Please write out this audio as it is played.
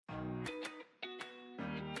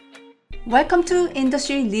Welcome to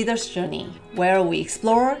Industry Leaders Journey, where we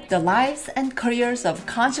explore the lives and careers of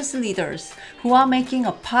conscious leaders who are making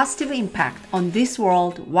a positive impact on this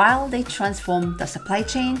world while they transform the supply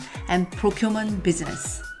chain and procurement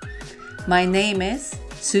business. My name is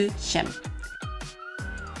Su Shem.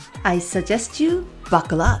 I suggest you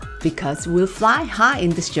buckle up because we'll fly high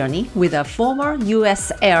in this journey with a former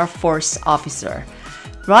U.S. Air Force officer.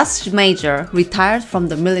 Russ Major retired from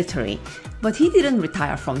the military, but he didn't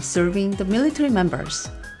retire from serving the military members.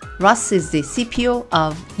 Russ is the CPO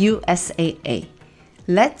of USAA.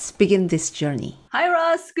 Let's begin this journey. Hi,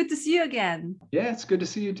 Russ. Good to see you again. Yeah, it's good to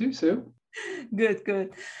see you too, Sue.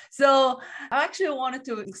 Good. So I actually wanted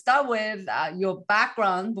to start with your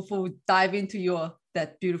background before we dive into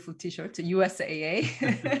that beautiful t-shirt, USAA.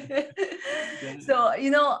 Yeah. So,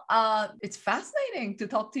 it's fascinating to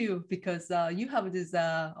talk to you because you have this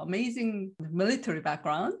amazing military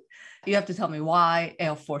background. You have to tell me why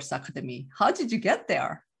Air Force Academy. How did you get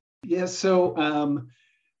there? Yeah, so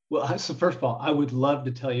first of all, I would love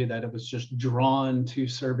to tell you that I was just drawn to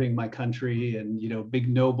serving my country and, big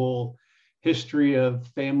noble history of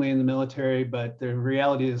family in the military, but the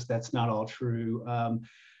reality is that's not all true.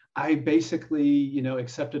 I basically,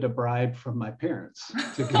 accepted a bribe from my parents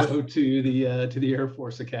to go to the Air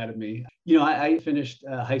Force Academy. I finished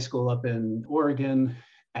high school up in Oregon.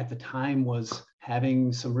 At the time was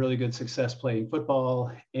having some really good success playing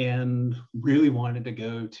football and really wanted to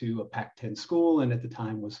go to a Pac-10 school. And at the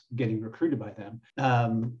time was getting recruited by them.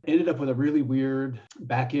 Ended up with a really weird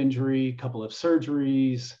back injury, couple of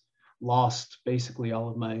surgeries, lost basically all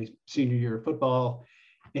of my senior year of football.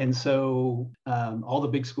 And so all the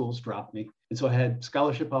big schools dropped me. And so I had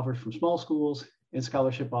scholarship offers from small schools and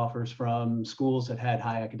scholarship offers from schools that had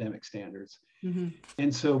high academic standards. Mm-hmm.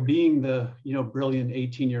 And so being the, brilliant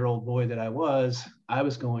 18-year-old boy that I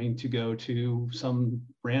was going to go to some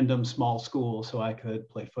random small school so I could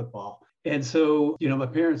play football. And so, my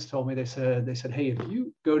parents told me, they said, hey, if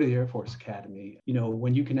you go to the Air Force Academy,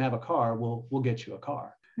 when you can have a car, we'll get you a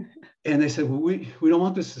car. And they said, well, we don't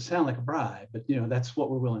want this to sound like a bribe, but, that's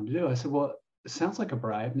what we're willing to do. I said, well, it sounds like a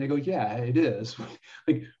bribe. And they go, yeah, it is.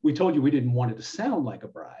 Like, we told you we didn't want it to sound like a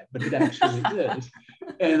bribe, but it actually is.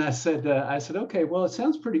 And I said, okay, well, it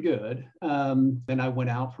sounds pretty good. Then I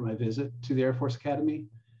went out for my visit to the Air Force Academy.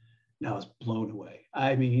 And I was blown away.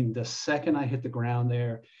 I mean, the second I hit the ground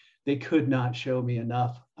there, they could not show me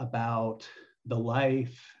enough about the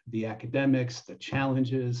life, the academics, the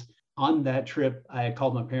challenges. On that trip, I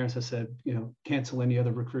called my parents. I said, cancel any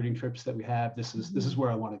other recruiting trips that we have. This is where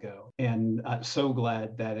I want to go. And I'm so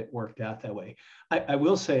glad that it worked out that way. I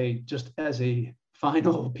will say, just as a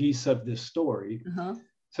final piece of this story,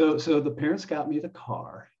 so the parents got me the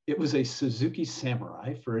car. It was a Suzuki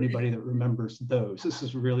Samurai, for anybody that remembers those. This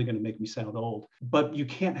is really going to make me sound old. But you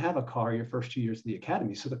can't have a car your first 2 years of the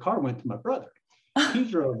academy. So the car went to my brother. He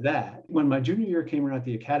drove that. When my junior year came around at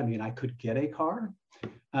the academy and I could get a car,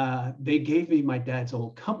 they gave me my dad's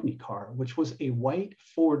old company car, which was a white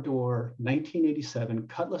four-door 1987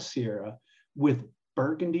 Cutlass Sierra with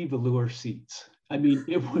burgundy velour seats. I mean,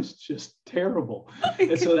 it was just terrible.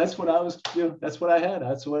 And so that's what I was, that's what I had.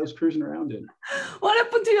 That's what I was cruising around in. What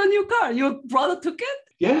happened to your new car? Your brother took it?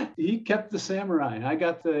 Yeah, he kept the Samurai. I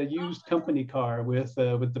got the used company car with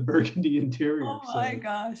the burgundy interior. Oh my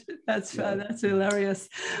gosh, that's hilarious.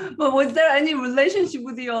 But was there any relationship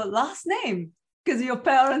with your last name? Because your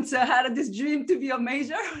parents had this dream to be a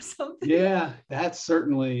major or something? Yeah, that's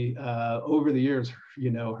certainly over the years,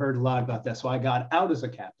 heard a lot about that. So I got out as a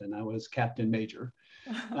captain. I was Captain Major.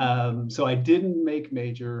 So I didn't make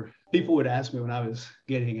major. People would ask me when I was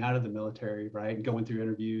getting out of the military, right, and going through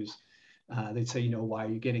interviews, they'd say, why are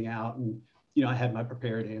you getting out? And, I had my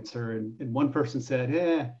prepared answer. And one person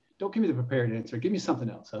said, don't give me the prepared answer. Give me something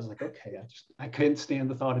else. I was like, okay, I couldn't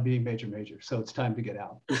stand the thought of being major. So it's time to get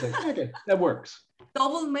out. He's like, okay, that works.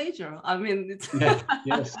 Double major. I mean,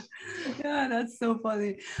 yes. Yeah, that's so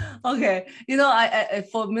funny. Okay. I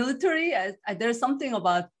for military, there's something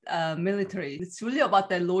about military. It's really about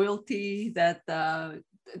the loyalty that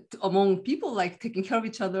among people, like taking care of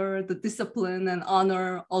each other, the discipline and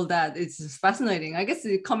honor, all that. It's just fascinating. I guess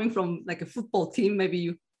coming from like a football team, maybe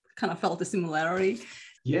you kind of felt a similarity.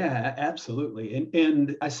 Yeah, absolutely.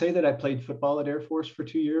 And I say that I played football at Air Force for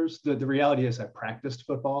 2 years. The reality is I practiced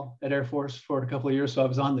football at Air Force for a couple of years. So I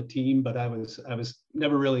was on the team, but I was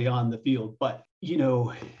never really on the field. But,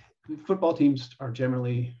 football teams are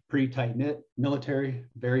generally pretty tight-knit, military,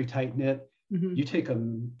 very tight-knit. You take a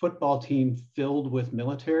football team filled with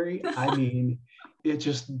military, I mean, it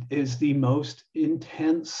just is the most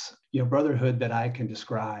intense, brotherhood that I can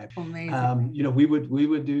describe. Amazing. We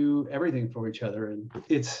would do everything for each other, and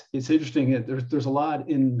it's interesting that there's a lot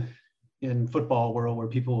in football world where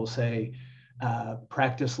people will say,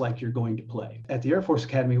 practice like you're going to play. At the Air Force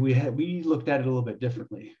Academy, we looked at it a little bit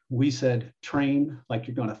differently. We said, train like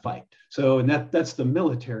you're going to fight. So, and that's the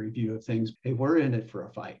military view of things. Hey, we're in it for a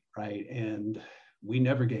fight, right? And we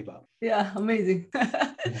never gave up. Yeah, amazing.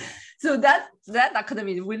 So that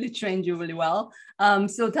academy really trained you really well.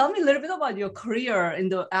 So tell me a little bit about your career in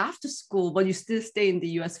the after school, but you still stay in the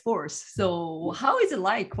U.S. Force. So how is it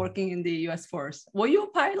like working in the U.S. Force? Were you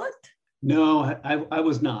a pilot? No, I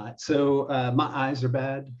was not. So my eyes are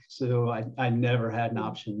bad. So I never had an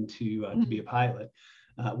option to be a pilot.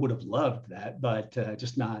 Would have loved that, but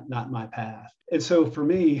just not my path. And so for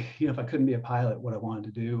me, if I couldn't be a pilot, what I wanted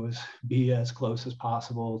to do was be as close as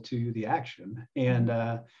possible to the action. And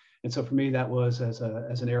so for me, that was as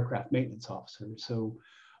an aircraft maintenance officer. So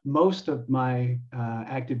most of my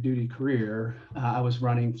active duty career, I was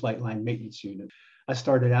running flight line maintenance unit. I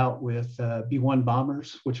started out with B-1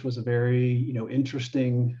 bombers, which was a very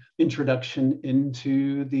interesting introduction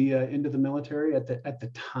into the military at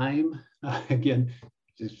the time. Again,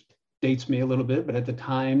 just dates me a little bit, but at the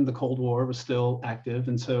time the Cold War was still active,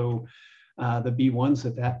 and so the B-1s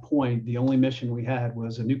at that point, the only mission we had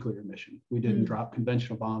was a nuclear mission. We didn't drop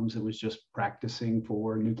conventional bombs. It was just practicing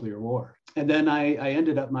for nuclear war. And then I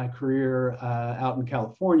ended up my career out in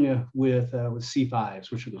California with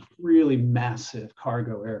C-5s, which was really massive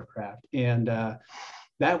cargo aircraft. And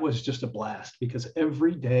that was just a blast because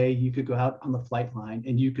every day you could go out on the flight line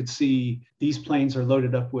and you could see these planes are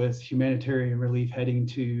loaded up with humanitarian relief heading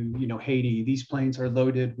to, Haiti. These planes are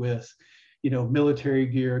loaded with, military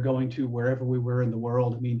gear going to wherever we were in the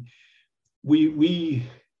world. I mean, we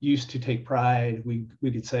used to take pride. We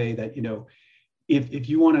could say that, if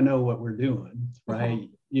you want to know what we're doing, right,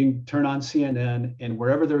 you can turn on CNN, and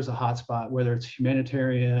wherever there's a hotspot, whether it's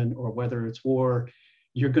humanitarian or whether it's war,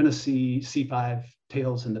 you're going to see C-5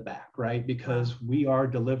 tails in the back, right? Because we are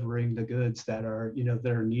delivering the goods that are,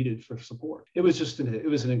 that are needed for support. It was just it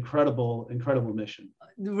was an incredible mission.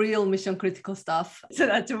 Real mission critical stuff. So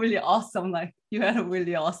that's really awesome. Like you had a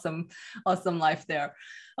really awesome life there.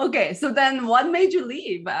 Okay, so then what made you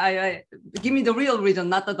leave? I give me the real reason,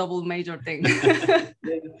 not the double major thing.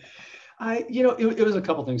 It was a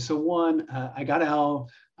couple things. So one, I got out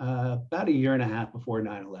about a year and a half before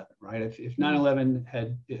 9/11, right? If 9/11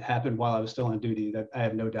 had happened while I was still on duty, that I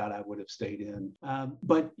have no doubt I would have stayed in.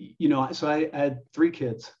 But so I had 3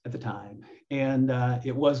 kids at the time, and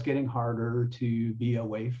it was getting harder to be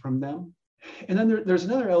away from them. And then there's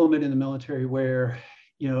another element in the military where,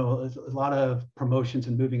 a lot of promotions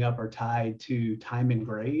and moving up are tied to time and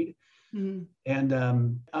grade. And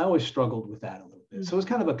I always struggled with that a little bit. So it was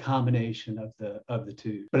kind of a combination of the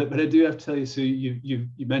two. But I do have to tell you, so you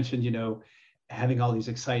mentioned, having all these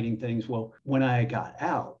exciting things. Well, when I got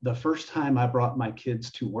out, the first time I brought my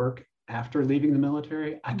kids to work after leaving the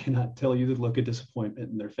military, I cannot tell you the look of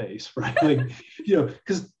disappointment in their face, right? Like,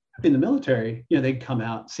 because in the military, they'd come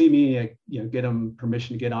out, see me, get them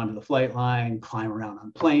permission to get onto the flight line, climb around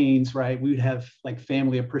on planes, right? We would have like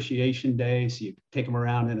family appreciation day. So you take them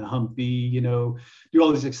around in a Humvee, do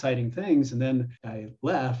all these exciting things. And then I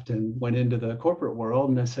left and went into the corporate world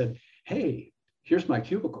and I said, hey, here's my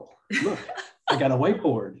cubicle. Look, I got a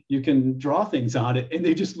whiteboard. You can draw things on it. And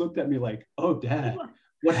they just looked at me like, oh, Dad,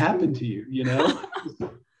 what happened to you,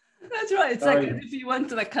 That's right. It's like if you went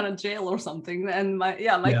to like kind of jail or something. And my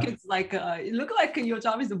kids like, it looked like your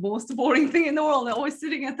job is the most boring thing in the world. They're always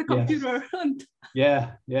sitting at the computer.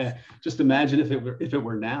 Yes. Yeah. Just imagine if it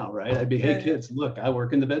were now, right? I'd be, hey kids, look, I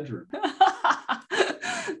work in the bedroom.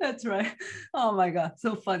 That's right. Oh my God,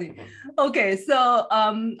 so funny. Okay, so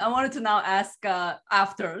I wanted to now ask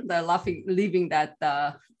after leaving that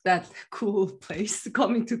cool place,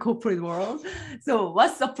 coming to corporate world. So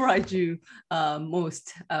what surprised you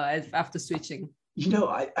most after switching?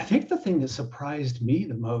 I think the thing that surprised me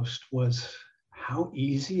the most was how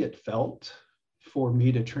easy it felt for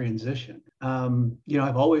me to transition.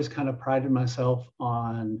 I've always kind of prided myself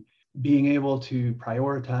on being able to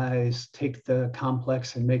prioritize, take the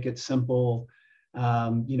complex and make it simple,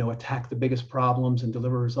 attack the biggest problems and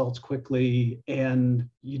deliver results quickly. And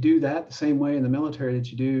you do that the same way in the military that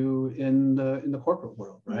you do in the corporate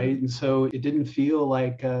world, right? And so it didn't feel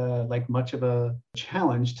like much of a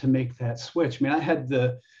challenge to make that switch. I mean, I had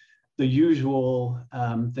the usual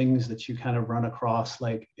things that you kind of run across,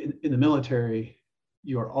 like in the military.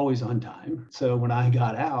 You are always on time. So when I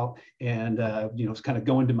got out and, was kind of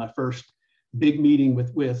going to my first big meeting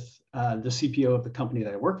with the CPO of the company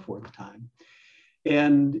that I worked for at the time.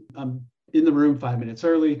 And I'm in the room 5 minutes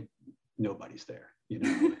early, nobody's there,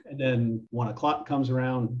 and then 1 o'clock comes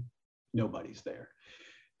around, nobody's there.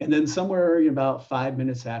 And then somewhere about 5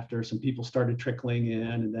 minutes after, some people started trickling in,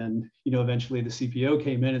 and then, eventually the CPO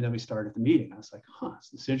came in, and then we started the meeting. I was like,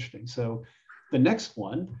 this is interesting. So the next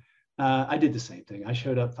one, I did the same thing. I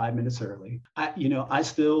showed up 5 minutes early. I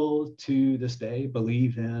still to this day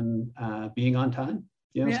believe in being on time.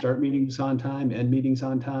 Start meetings on time, end meetings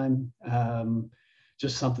on time.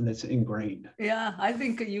 Just something that's ingrained. Yeah, I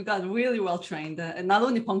think you got really well trained, and not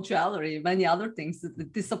only punctuality, many other things, the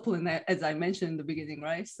discipline, as I mentioned in the beginning,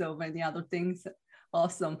 right? So many other things.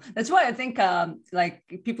 Awesome. That's why I think like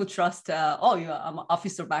people trust, you have an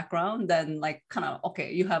officer background, then like kind of,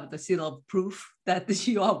 okay, you have the seal of proof that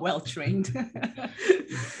you are well trained.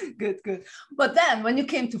 Good. But then when you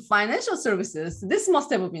came to financial services, this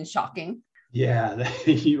must have been shocking. Yeah,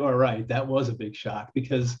 you are right. That was a big shock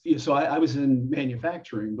because I was in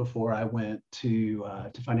manufacturing before I went to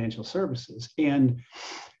financial services. And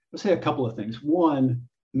I'll say a couple of things. One,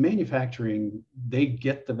 manufacturing, they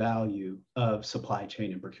get the value of supply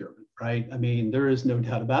chain and procurement, right? I mean, there is no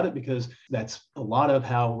doubt about it because that's a lot of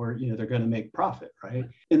how they're going to make profit, right?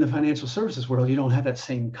 In the financial services world, you don't have that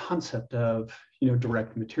same concept of,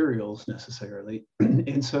 direct materials necessarily.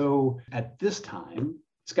 And so at this time,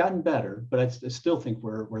 it's gotten better, but I still think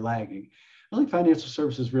we're lagging. I think financial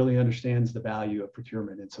services really understands the value of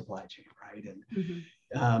procurement and supply chain, right?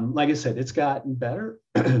 And like I said, it's gotten better,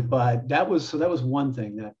 but that was one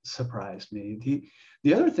thing that surprised me.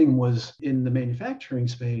 The other thing was in the manufacturing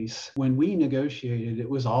space, when we negotiated, it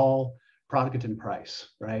was all product and price,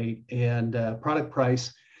 right? And product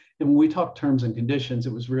price. And when we talked terms and conditions,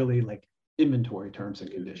 it was really like inventory terms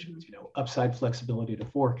and conditions, upside flexibility to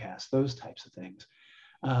forecast, those types of things.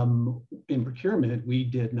 In procurement, we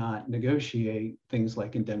did not negotiate things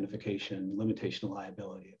like indemnification, limitation of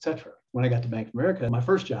liability, et cetera. When I got to Bank of America, my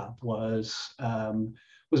first job was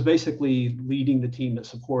basically leading the team that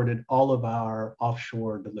supported all of our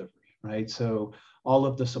offshore delivery, right? So all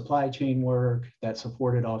of the supply chain work that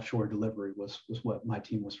supported offshore delivery was what my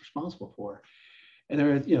team was responsible for. And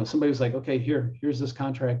there, somebody was like, okay, here's this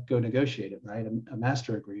contract, go negotiate it, right? A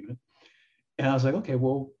master agreement. And I was like, okay,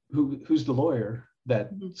 well, who's the lawyer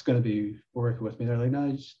that's going to be working with me? They're like, no,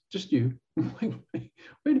 it's just you. I'm like,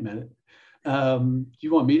 wait a minute. Do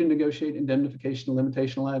you want me to negotiate indemnification and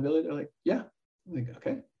limitation of liability? They're like, yeah. I'm like,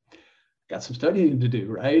 okay, got some studying to do,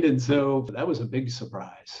 right? And so that was a big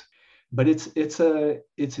surprise. But it's an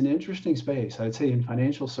interesting space. I'd say in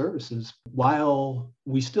financial services, while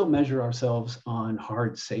we still measure ourselves on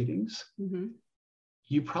hard savings,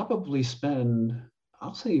 you probably spend,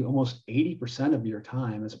 I'll say, almost 80% of your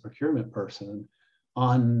time as a procurement person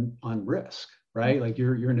on risk, right? Like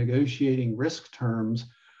you're negotiating risk terms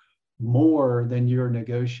more than you're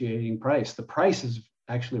negotiating price. The price is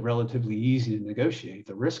actually relatively easy to negotiate.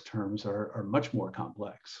 The risk terms are much more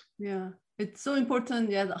complex. Yeah, it's so important.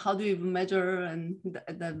 Yeah, how do you measure? And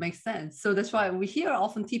that makes sense. So that's why we hear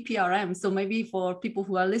often TPRM. So maybe for people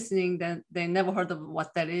who are listening, that they never heard of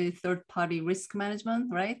what that is, third-party risk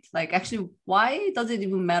management, right? Like actually, why does it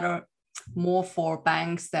even matter more for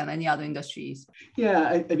banks than any other industries?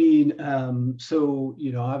 Yeah, I mean, so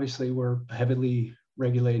obviously we're a heavily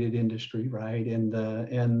regulated industry, right? And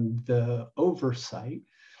the oversight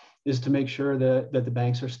is to make sure that the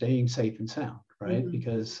banks are staying safe and sound, right?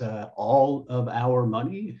 Because all of our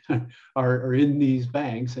money are in these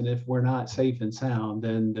banks, and if we're not safe and sound,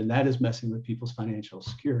 then that is messing with people's financial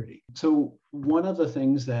security. So one of the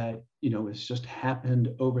things that has just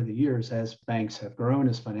happened over the years as banks have grown,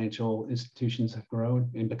 as financial institutions have grown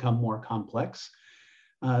and become more complex,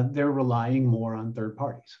 they're relying more on third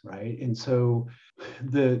parties, right? And so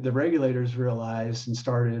the regulators realized and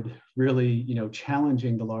started really,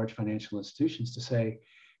 challenging the large financial institutions to say,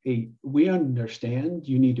 hey, we understand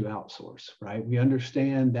you need to outsource, right? We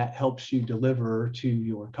understand that helps you deliver to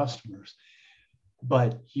your customers,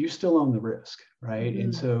 but you still own the risk, right?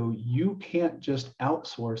 And so you can't just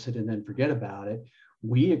outsource it and then forget about it.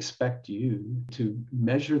 We expect you to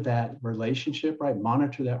measure that relationship, right?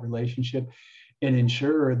 Monitor that relationship and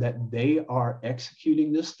ensure that they are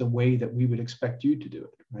executing this the way that we would expect you to do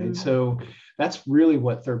it, right? So that's really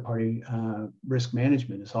what third-party risk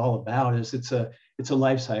management is all about. Is it's a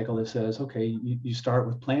life cycle that says, okay, you start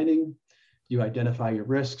with planning, you identify your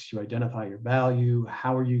risks, you identify your value.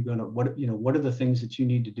 How are you going to, what are the things that you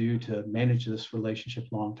need to do to manage this relationship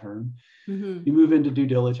long term? You move into due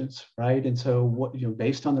diligence, right? And so what,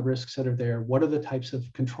 based on the risks that are there, what are the types of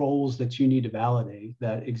controls that you need to validate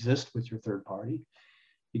that exist with your third party?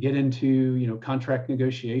 You get into, contract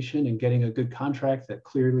negotiation and getting a good contract that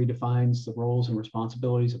clearly defines the roles and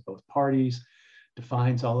responsibilities of both parties,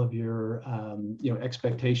 defines all of your,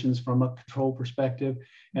 expectations from a control perspective,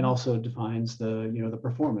 and also defines the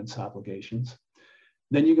performance obligations.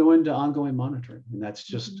 Then you go into ongoing monitoring, and that's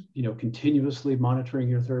just, continuously monitoring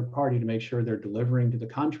your third party to make sure they're delivering to the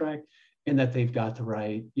contract and that they've got the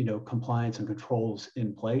right, compliance and controls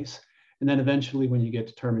in place. And then eventually when you get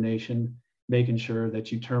to termination, making sure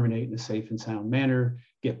that you terminate in a safe and sound manner,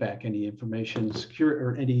 get back any information secure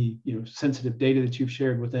or any, sensitive data that you've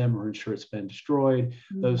shared with them, or ensure it's been destroyed,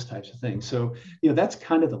 those types of things. So, that's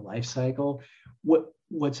kind of the life cycle.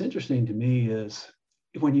 What's interesting to me is,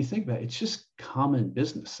 when you think about it, it's just common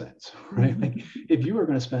business sense, right? Like, if you are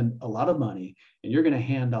going to spend a lot of money and you're going to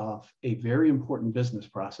hand off a very important business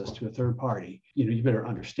process to a third party, you better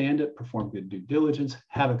understand it, perform good due diligence,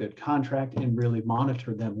 have a good contract, and really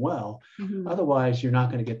monitor them well. Otherwise, you're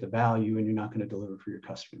not going to get the value and you're not going to deliver for your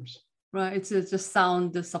customers. Right. It's just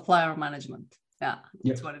sound supplier management. Yeah,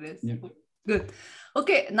 that's what it is. Yeah. Good.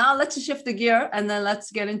 Okay, now let's shift the gear and then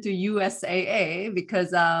let's get into USAA,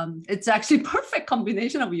 because it's actually perfect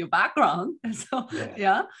combination of your background. So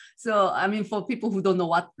So I mean, for people who don't know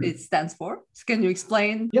what it stands for, can you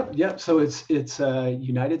explain? Yep. So it's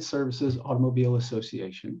United Services Automobile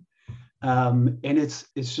Association, and it's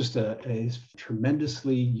just a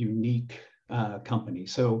tremendously unique company.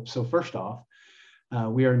 So first off,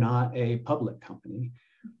 we are not a public company.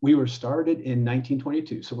 We were started in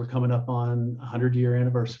 1922, so we're coming up on a 100-year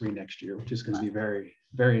anniversary next year, which is going to be very,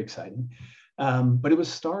 very exciting. But it was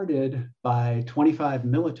started by 25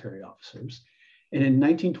 military officers. And in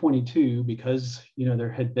 1922, because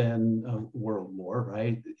there had been a world war,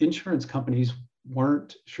 right? Insurance companies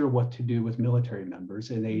weren't sure what to do with military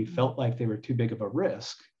members, and they felt like they were too big of a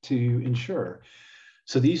risk to insure.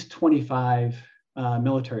 So these 25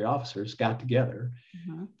 military officers got together,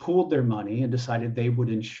 pooled their money, and decided they would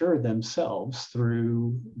insure themselves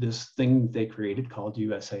through this thing they created called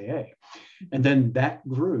USAA. And then that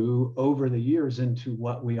grew over the years into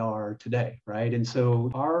what we are today, right? And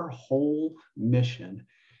so our whole mission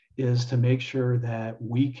is to make sure that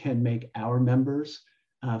we can make our members'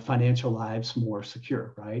 financial lives more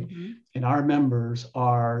secure, right? And our members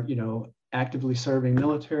are, actively serving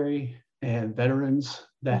military and veterans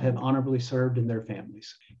that have honorably served in their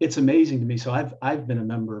families. It's amazing to me. So I've been a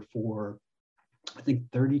member for, I think,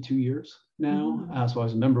 32 years now. So I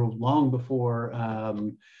was a member long before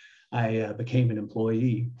I became an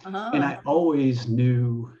employee. And I always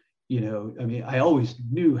knew, I always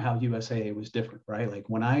knew how USAA was different, right? Like,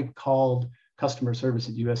 when I called customer service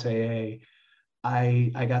at USAA,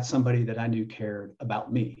 I got somebody that I knew cared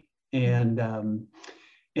about me.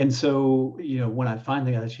 And so, when I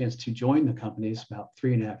finally got a chance to join the company about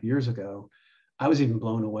 3.5 years ago, I was even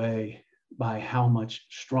blown away by how much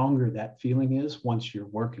stronger that feeling is once you're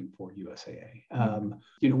working for USAA.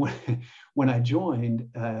 When I joined,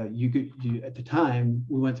 you at the time,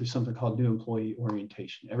 we went through something called new employee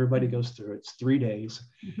orientation. Everybody goes through it. It's 3 days,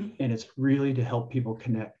 and it's really to help people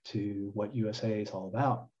connect to what USAA is all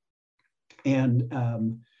about. And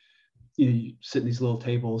you sit in these little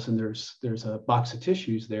tables, and there's a box of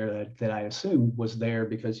tissues there that I assumed was there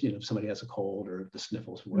because if somebody has a cold or the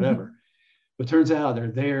sniffles or whatever. But turns out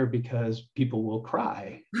they're there because people will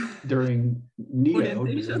cry during NEO,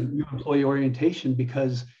 new employee orientation,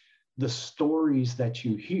 because the stories that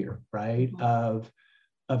you hear, right, of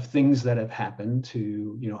things that have happened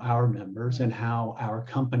to our members and how our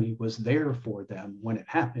company was there for them when it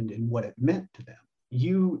happened and what it meant to them.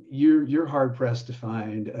 You're hard pressed to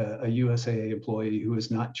find a USAA employee who is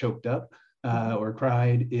not choked up or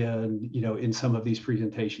cried in some of these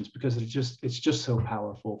presentations, because it's just so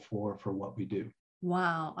powerful for what we do.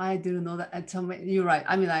 Wow, I didn't know that. And you're right.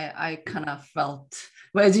 I mean, I kind of felt,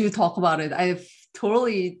 well, as you talk about it, I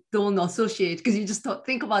totally don't associate, because you just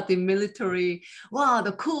think about the military, wow,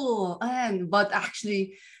 the cool, but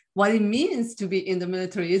actually what it means to be in the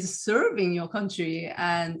military is serving your country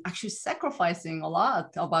and actually sacrificing a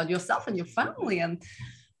lot about yourself and your family. And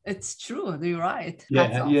it's true. You're right.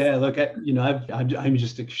 Yeah. Look, I'm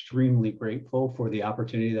just extremely grateful for the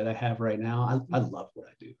opportunity that I have right now. I love what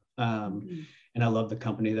I do, and I love the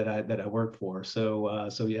company that I work for.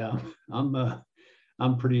 So yeah,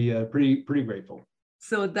 I'm pretty grateful.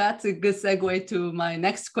 So that's a good segue to my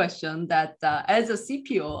next question. That as a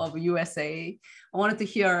CPO of USAA, I wanted to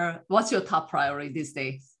hear, what's your top priority these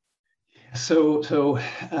days? So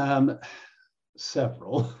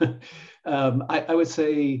several. I would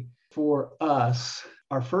say for us,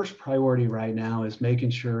 our first priority right now is making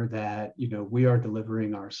sure that we are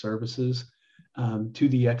delivering our services to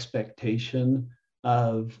the expectation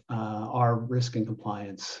of our risk and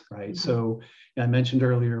compliance, right? Mm-hmm. So I mentioned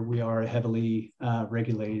earlier, we are a heavily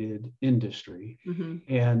regulated industry.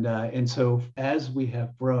 Mm-hmm. And so as we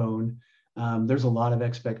have grown, there's a lot of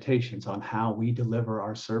expectations on how we deliver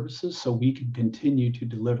our services so we can continue to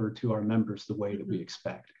deliver to our members the way that we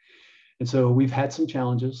expect. And so we've had some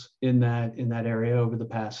challenges in that area over the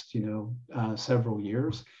past several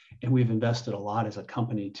years, and we've invested a lot as a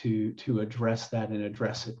company to address that and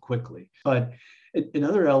address it quickly. But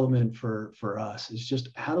another element for us is just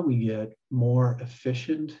how do we get more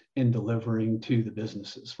efficient in delivering to the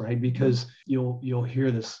businesses, right? Because you'll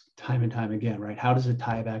hear this time and time again, right? How does it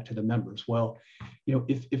tie back to the members? Well,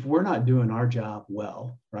 if we're not doing our job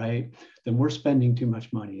well, right, then we're spending too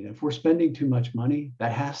much money. And if we're spending too much money,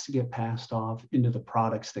 that has to get passed off into the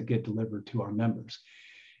products that get delivered to our members.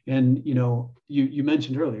 And you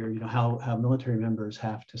mentioned earlier, how military members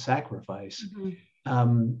have to sacrifice.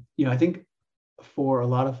 I think for a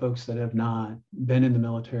lot of folks that have not been in the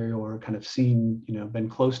military or kind of seen, been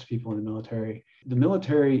close to people in the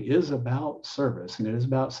military is about service and it is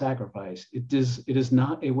about sacrifice. It is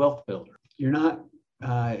not a wealth builder. You're not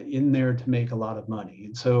in there to make a lot of money.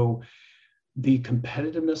 And so the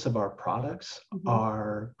competitiveness of our products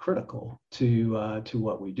are critical to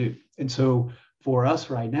what we do. And so for us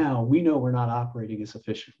right now, we know we're not operating as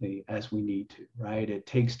efficiently as we need to, right? It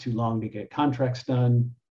takes too long to get contracts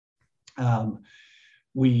done.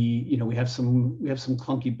 We have some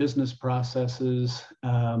clunky business processes.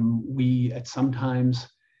 Sometimes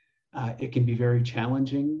it can be very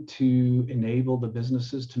challenging to enable the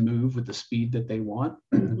businesses to move with the speed that they want,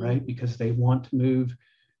 right? Because they want to move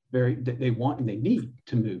they want and they need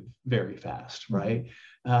to move very fast, right?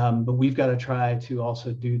 But we've got to try to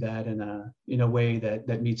also do that in a way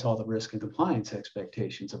that meets all the risk and compliance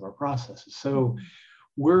expectations of our processes. So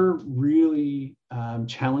we're really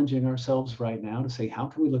challenging ourselves right now to say, how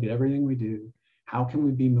can we look at everything we do? How can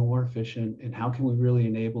we be more efficient? And how can we really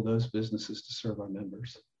enable those businesses to serve our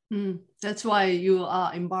members? That's why you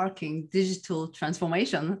are embarking digital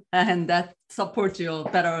transformation, and that supports your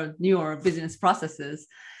better, newer business processes.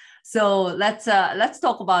 So let's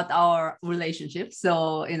talk about our relationship.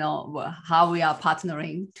 So how we are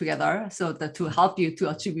partnering together so that to help you to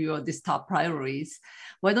achieve these top priorities.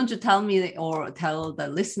 Why don't you tell me or tell the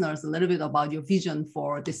listeners a little bit about your vision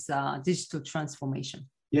for this digital transformation?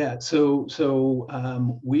 Yeah, so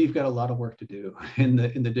we've got a lot of work to do in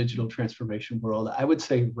the digital transformation world. I would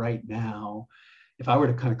say right now, if I were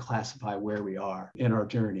to kind of classify where we are in our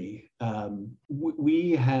journey,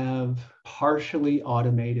 we have partially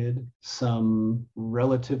automated some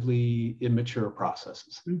relatively immature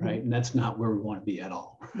processes, right? And that's not where we want to be at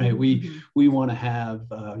all, right? We want to have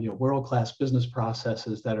world-class business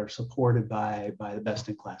processes that are supported by the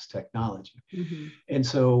best-in-class technology. And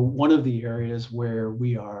so one of the areas where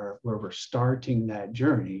we're starting that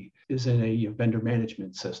journey is in a vendor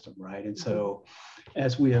management system, right? And so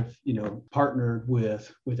as we have partnered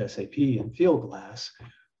with SAP and Fieldglass,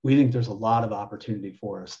 we think there's a lot of opportunity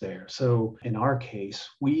for us there. So in our case,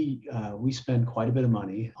 we spend quite a bit of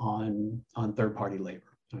money on third-party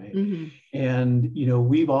labor, right? And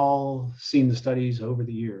we've all seen the studies over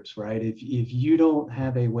the years, right? If you don't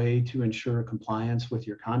have a way to ensure compliance with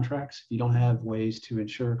your contracts, you don't have ways to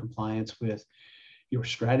ensure compliance with your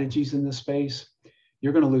strategies in this space,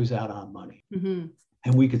 you're going to lose out on money.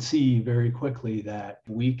 And we could see very quickly that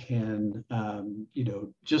we can,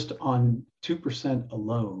 just on 2%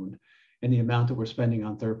 alone, and the amount that we're spending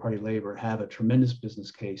on third-party labor, have a tremendous business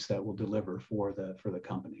case that will deliver for the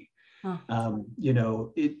company.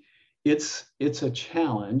 It's a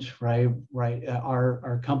challenge, right?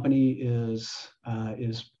 Our company is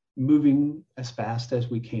moving as fast as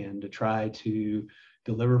we can to try to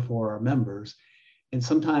deliver for our members. And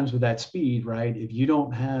sometimes with that speed, right, if you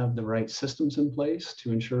don't have the right systems in place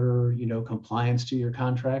to ensure, compliance to your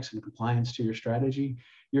contracts and compliance to your strategy,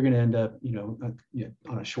 you're going to end up,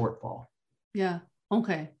 on a shortfall. Yeah.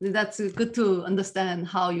 Okay. That's good to understand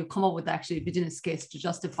how you come up with actually business case to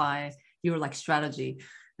justify your strategy.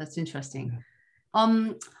 That's interesting.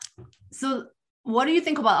 So what do you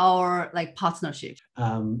think about our partnership?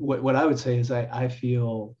 What I would say is I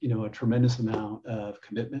feel a tremendous amount of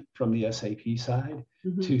commitment from the SAP side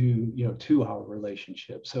to our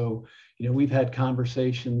relationship. So we've had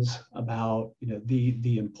conversations about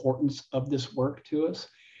the importance of this work to us,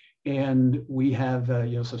 and we have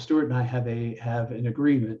so Stuart and I have an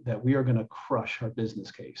agreement that we are going to crush our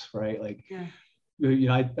business case, right?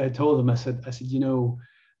 I told him, I said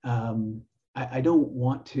I don't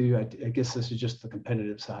want to, I guess this is just the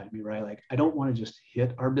competitive side of me, right? I don't want to just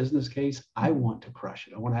hit our business case. I want to crush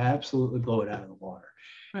it. I want to absolutely blow it out of the water.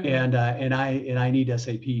 Right. And I need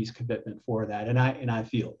SAP's commitment for that, and I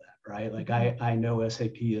feel that, right? Like I know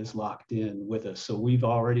SAP is locked in with us, so we've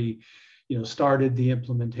already, started the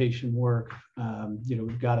implementation work.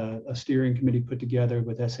 We've got a steering committee put together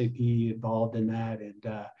with SAP involved in that,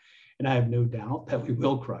 and I have no doubt that we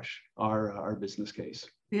will crush our business case.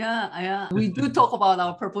 Yeah. We do talk about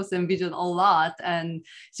our purpose and vision a lot, and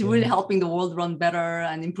it's really helping the world run better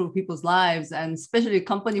and improve people's lives, and especially a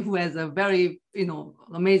company who has a very,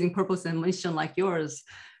 amazing purpose and mission like yours.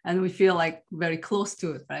 And we feel like very close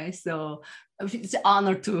to it, right? So it's an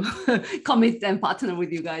honor to commit and partner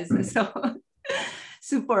with you guys. So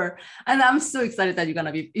super. And I'm so excited that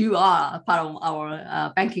you are a part of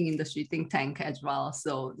our banking industry think tank as well.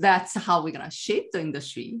 So that's how we're going to shape the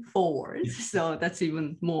industry forward. So that's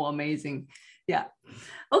even more amazing. Yeah.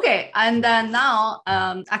 Okay. And then now,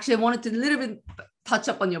 actually, I wanted to a little bit touch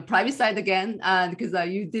up on your private side again, because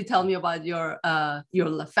you did tell me about your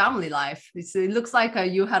family life. It looks like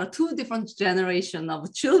you had two different generation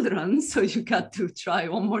of children, so you got to try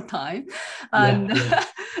one more time. And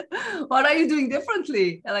what are you doing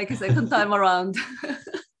differently, like a second time around?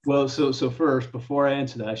 Well, so first, before I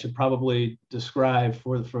answer that, I should probably describe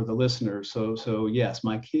for the listeners. So yes,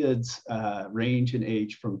 my kids range in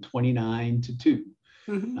age from 29 to 2.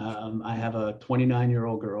 Mm-hmm. I have a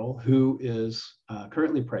 29-year-old girl who is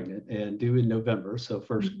currently pregnant and due in November, so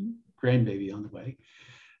first grandbaby on the way.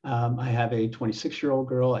 I have a 26-year-old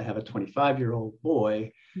girl, I have a 25-year-old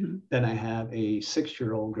boy, then I have a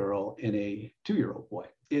 6-year-old girl and a 2-year-old boy.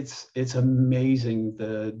 It's amazing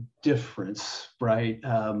the difference, right?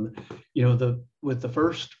 With the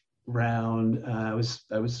first round, I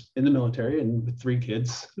was in the military and with 3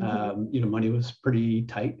 kids. Money was pretty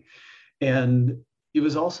tight, and it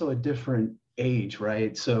was also a different age,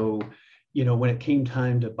 right? So, when it came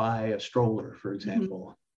time to buy a stroller, for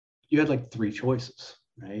example, you had like 3 choices,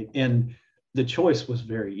 right? And the choice was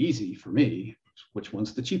very easy for me. Which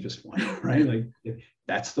one's the cheapest one, right? Like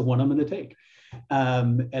that's the one I'm going to take.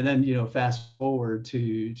 And then, fast forward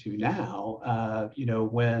to now,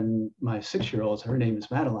 when my 6-year-old, her name is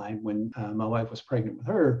Madeline, when my wife was pregnant with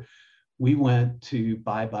her, we went to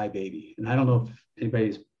Buy Buy Baby. And I don't know if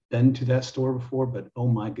anybody's been to that store before, but oh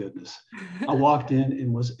my goodness, I walked in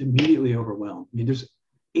and was immediately overwhelmed. I mean, there's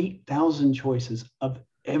 8,000 choices of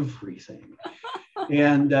everything.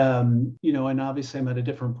 And, and obviously I'm at a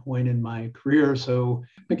different point in my career. So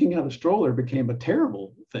picking out a stroller became a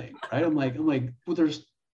terrible thing, right? I'm like, well, there's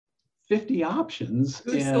 50 options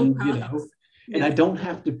and, and I don't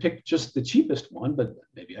have to pick just the cheapest one, but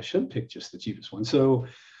maybe I should pick just the cheapest one. So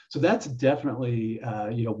that's definitely,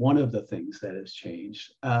 one of the things that has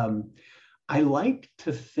changed. I like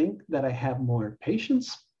to think that I have more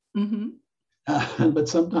patience, but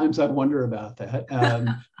sometimes I wonder about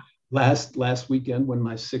that. Last weekend, when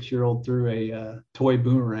my 6-year-old threw a toy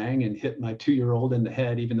boomerang and hit my 2-year-old in the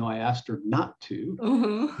head, even though I asked her not to,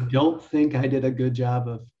 I don't think I did a good job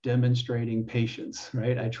of demonstrating patience,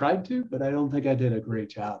 right? I tried to, but I don't think I did a great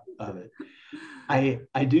job of it.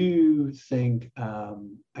 I do think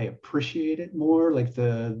I appreciate it more, like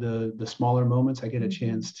the smaller moments. I get a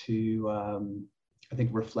chance to, I think,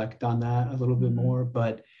 reflect on that a little bit more,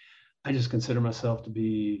 but I just consider myself to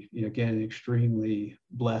be, again, extremely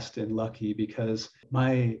blessed and lucky because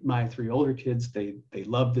my 3 older kids, they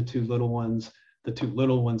love the 2 little ones. The 2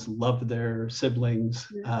 little ones love their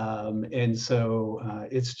siblings. And so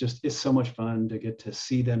it's so much fun to get to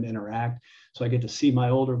see them interact. So I get to see my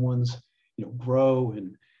older ones, grow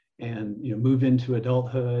and move into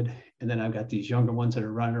adulthood. And then I've got these younger ones that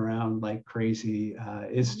are running around like crazy.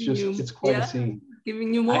 It's quite a scene.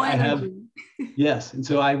 Giving you more energy. Yes. And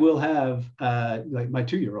so I will have like my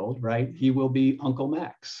 2-year-old, right? He will be Uncle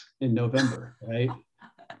Max in November, right?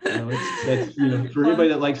 That's for anybody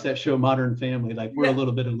that likes that show Modern Family, like we're a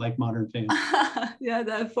little bit of like Modern Family. Yeah,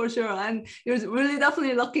 that for sure. And you're really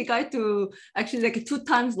definitely a lucky guy to actually like 2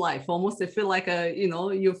 times life. Almost I feel like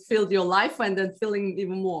you filled your life and then feeling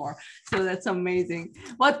even more. So that's amazing.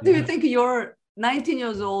 What do you think your 19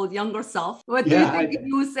 years old younger self, what do you think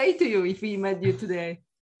he would say to you if he met you today?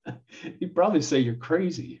 He'd probably say you're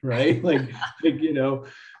crazy, right? like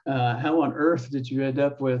how on earth did you end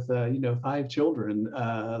up with 5 children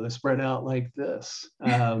that spread out like this?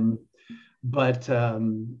 But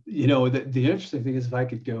the interesting thing is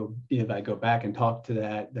if I go back and talk to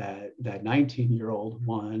that 19-year-old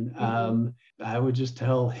one, I would just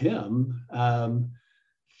tell him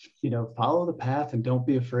follow the path and don't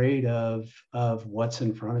be afraid of what's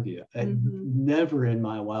in front of you. Never in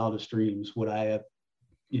my wildest dreams would I have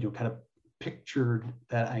kind of pictured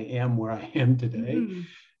that I am where I am today.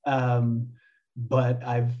 But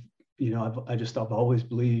I've I've always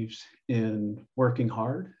believed in working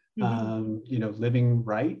hard, living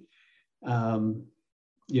right,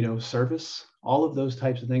 service. All of those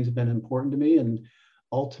types of things have been important to me, and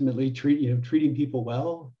ultimately treating people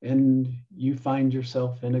well, and you find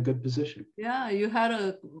yourself in a good position. Yeah, you had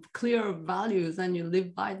a clear values and you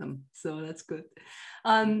live by them, so that's good.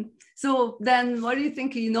 So then what do you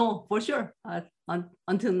think for sure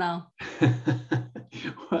until now?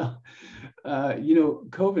 Well,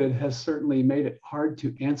 COVID has certainly made it hard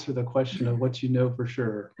to answer the question of what you know for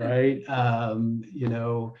sure, right? I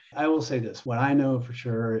will say this: what I know for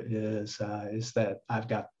sure is that I've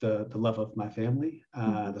got the love of my family,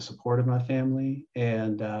 the support of my family,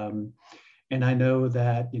 and I know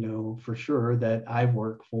that for sure that I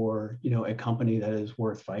work for a company that is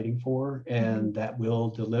worth fighting for, and that will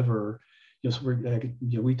deliver.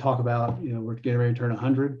 We talk about we're getting ready to turn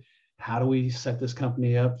 100. How do we set this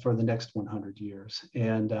company up for the next 100 years?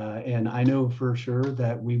 And I know for sure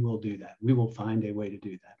that we will do that. We will find a way to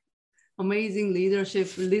do that. Amazing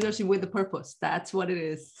leadership with a purpose. That's what it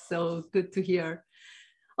is. So good to hear.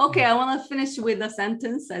 Okay, I want to finish with a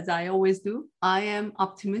sentence, as I always do. I am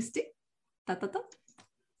optimistic.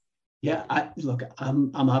 Yeah,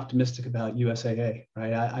 I'm optimistic about USAA,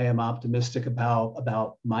 right? I am optimistic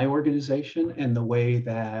about my organization and the way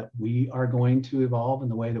that we are going to evolve and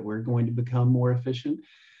the way that we're going to become more efficient.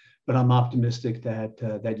 But I'm optimistic that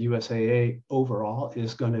USAA overall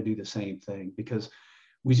is going to do the same thing, because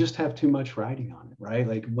we just have too much riding on it, right?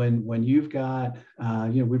 Like when you've got,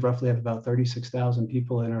 we roughly have about 36,000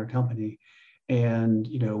 people in our company. And,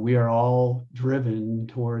 we are all driven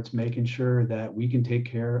towards making sure that we can take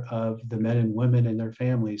care of the men and women and their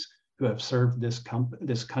families who have served this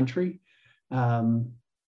country. I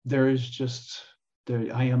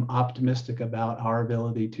am optimistic about our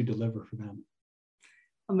ability to deliver for them.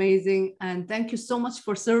 Amazing. And thank you so much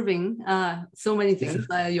for serving so many things.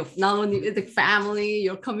 Not only the family,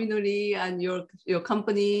 your community, and your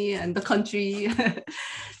company and the country.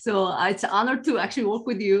 So it's an honor to actually work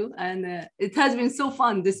with you. And it has been so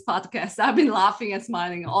fun, this podcast. I've been laughing and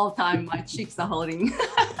smiling all the time. My cheeks are hurting.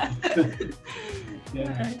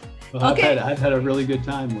 Yeah. Well, okay. I've had a really good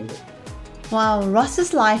time with it. Wow,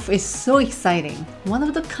 Ross's life is so exciting. One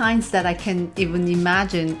of the kinds that I can even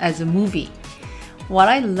imagine as a movie. What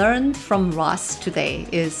I learned from Ross today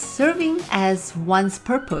is serving as one's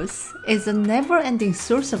purpose is a never-ending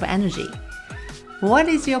source of energy. What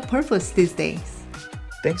is your purpose these days?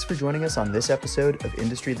 Thanks for joining us on this episode of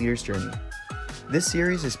Industry Leaders Journey. This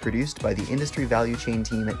series is produced by the Industry Value Chain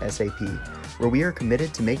team at SAP, where we are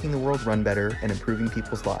committed to making the world run better and improving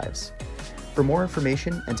people's lives. For more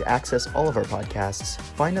information and to access all of our podcasts,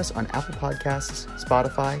 find us on Apple Podcasts,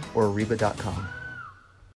 Spotify, or Ariba.com.